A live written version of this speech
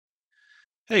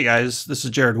Hey guys, this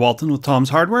is Jared Walton with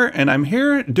Tom's Hardware, and I'm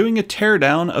here doing a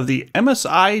teardown of the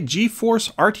MSI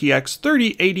GeForce RTX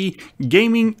 3080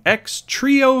 Gaming X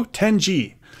Trio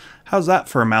 10G. How's that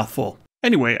for a mouthful?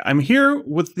 Anyway, I'm here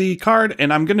with the card,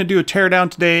 and I'm going to do a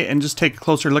teardown today and just take a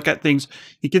closer look at things.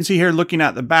 You can see here, looking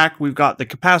at the back, we've got the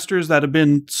capacitors that have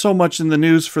been so much in the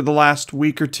news for the last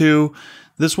week or two.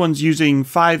 This one's using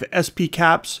 5 SP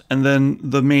caps, and then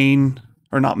the main,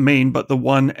 or not main, but the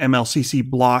one MLCC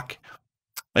block.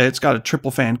 It's got a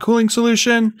triple fan cooling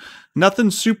solution.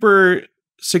 Nothing super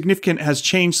significant has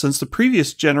changed since the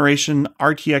previous generation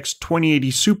RTX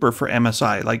 2080 Super for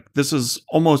MSI. Like, this is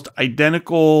almost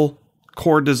identical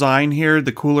core design here.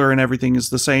 The cooler and everything is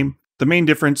the same. The main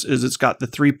difference is it's got the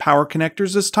 3 power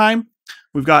connectors this time.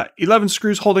 We've got 11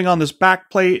 screws holding on this back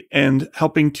plate and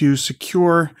helping to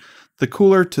secure the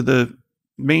cooler to the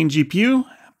main GPU,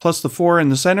 plus the 4 in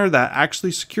the center that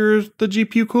actually secures the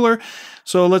GPU cooler.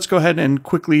 So let's go ahead and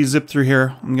quickly zip through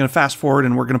here. I'm going to fast forward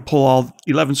and we're going to pull all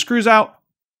 11 screws out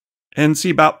and see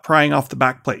about prying off the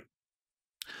back plate.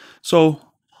 So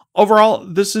overall,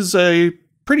 this is a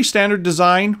pretty standard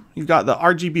design. You've got the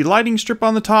RGB lighting strip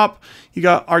on the top. You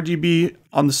got RGB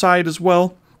on the side as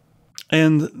well.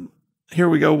 And here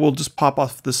we go. We'll just pop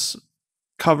off this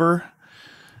cover.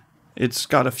 It's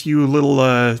got a few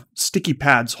little sticky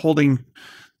pads holding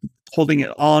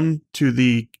it on to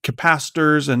the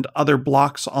capacitors and other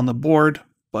blocks on the board,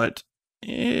 but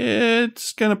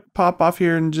it's gonna pop off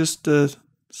here in just a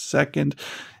second.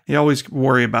 You always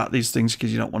worry about these things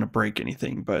because you don't want to break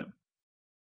anything, but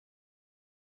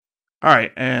all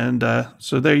right. And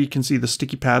so there you can see the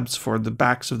sticky pads for the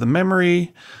backs of the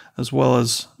memory, as well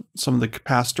as some of the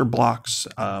capacitor blocks,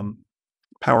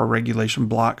 power regulation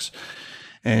blocks,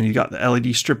 and you got the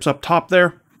LED strips up top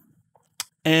there.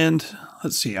 And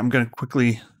let's see, I'm going to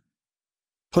quickly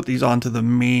put these onto the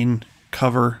main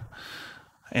cover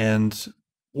and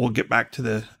we'll get back to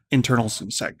the internals in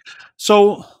a sec.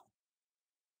 So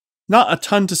not a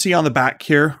ton to see on the back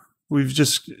here. We've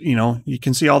just, you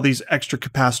can see all these extra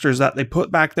capacitors that they put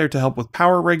back there to help with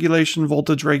power regulation,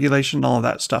 voltage regulation, all of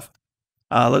that stuff.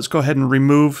 Let's go ahead and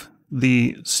remove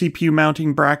the CPU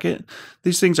mounting bracket.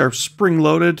 These things are spring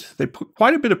loaded. They put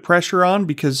quite a bit of pressure on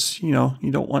because, you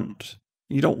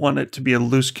don't want it to be a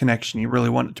loose connection. You really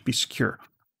want it to be secure.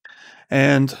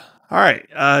 And all right,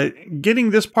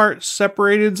 getting this part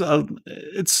separated,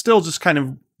 it's still just kind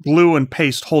of glue and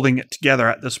paste holding it together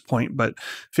at this point, but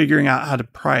figuring out how to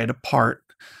pry it apart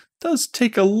does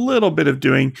take a little bit of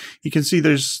doing. You can see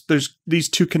there's these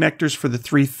 2 connectors for the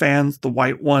 3 fans. The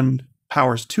white one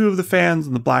powers 2 of the fans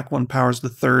and the black one powers the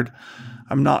 3rd.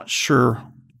 I'm not sure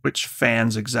which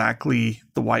fans exactly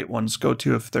the white ones go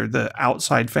to, if they're the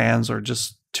outside fans or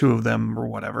just 2 of them or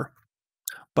whatever.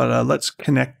 But let's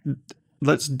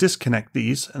disconnect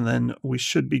these, and then we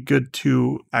should be good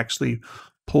to actually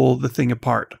pull the thing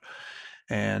apart.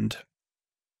 And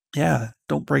yeah,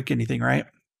 don't break anything, right?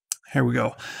 Here we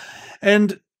go.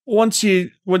 And once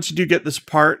you do get this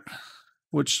apart,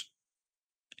 which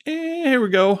here we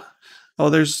go. Oh,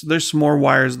 there's some more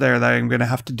wires there that I'm going to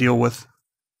have to deal with.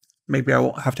 Maybe I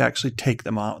won't have to actually take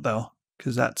them out, though,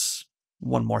 because that's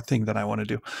one more thing that I want to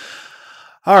do.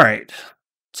 All right.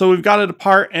 So we've got it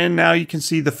apart, and now you can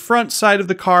see the front side of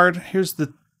the card. Here's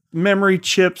the memory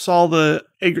chips, all the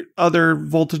other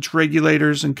voltage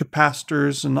regulators and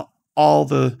capacitors, and all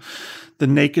the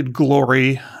naked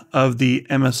glory of the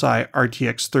MSI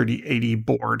RTX 3080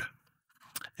 board.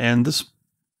 And this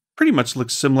pretty much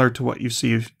looks similar to what you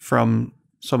see from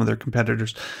some of their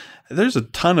competitors. There's a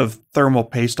ton of thermal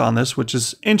paste on this, which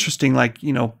is interesting. Like,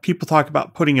 people talk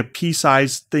about putting a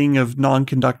pea-sized thing of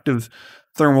non-conductive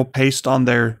thermal paste on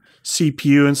their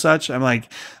CPU and such. I'm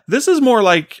like, this is more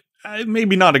like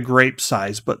maybe not a grape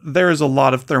size, but there is a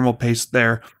lot of thermal paste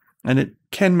there, and it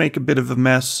can make a bit of a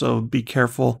mess, so be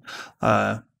careful.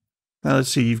 Now let's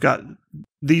see, you've got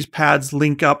these pads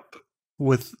link up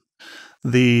with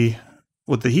the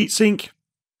heatsink.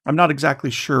 I'm not exactly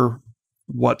sure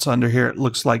what's under here. It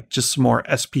looks like just some more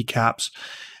SP caps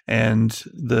and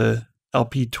the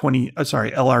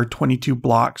LR22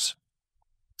 blocks.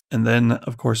 And then,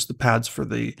 of course, the pads for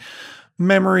the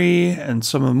memory and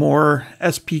some more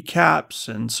SP caps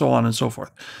and so on and so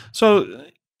forth. So,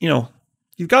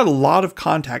 you've got a lot of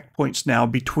contact points now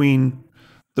between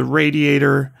the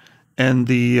radiator and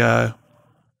the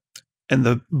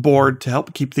board to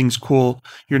help keep things cool.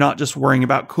 You're not just worrying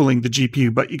about cooling the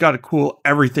GPU, but you got to cool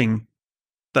everything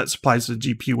that supplies the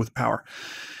GPU with power.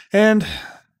 And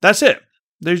that's it.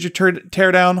 There's your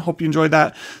teardown. Hope you enjoyed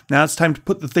that. Now it's time to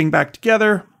put the thing back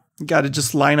together. You got to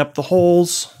just line up the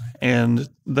holes, and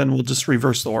then we'll just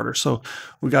reverse the order. So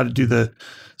we got to do the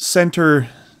center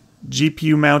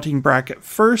GPU mounting bracket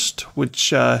first,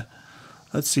 which,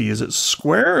 let's see, is it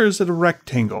square or is it a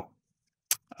rectangle?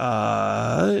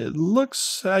 It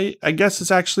looks, I guess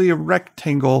it's actually a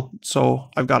rectangle, so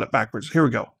I've got it backwards. Here we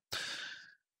go.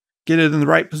 Get it in the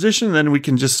right position, then we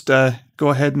can just go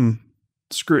ahead and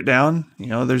screw it down. You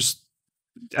know, there's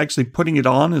actually putting it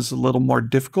on is a little more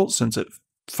difficult since it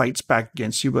fights back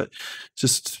against you, but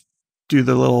just do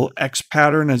the little X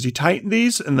pattern as you tighten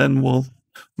these, and then we'll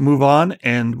move on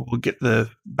and we'll get the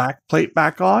back plate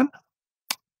back on.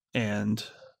 And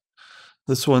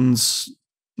this one's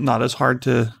not as hard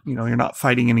to, you know, you're not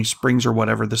fighting any springs or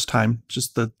whatever this time,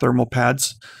 just the thermal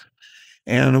pads.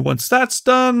 And once that's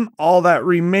done, all that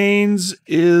remains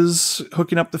is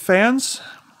hooking up the fans,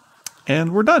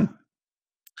 and we're done.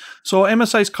 So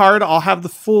MSI's card, I'll have the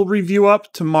full review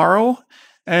up tomorrow,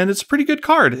 and it's a pretty good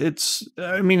card.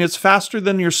 I mean, it's faster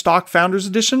than your stock Founders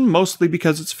Edition, mostly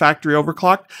because it's factory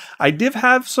overclocked. I did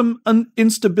have some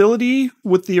instability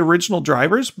with the original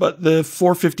drivers, but the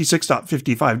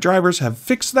 456.55 drivers have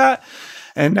fixed that,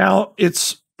 and now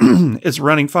it's it's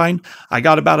running fine. I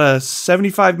got about a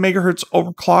 75 megahertz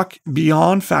overclock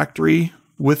beyond factory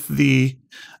with the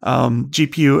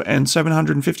GPU and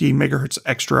 750 megahertz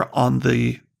extra on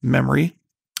the memory.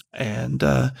 And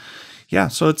yeah,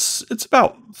 so it's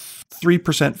about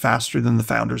 3% faster than the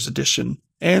Founders Edition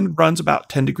and runs about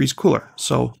 10 degrees cooler.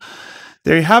 So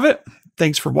there you have it.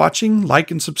 Thanks for watching.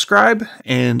 Like and subscribe,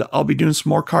 and I'll be doing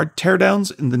some more card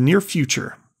teardowns in the near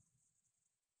future.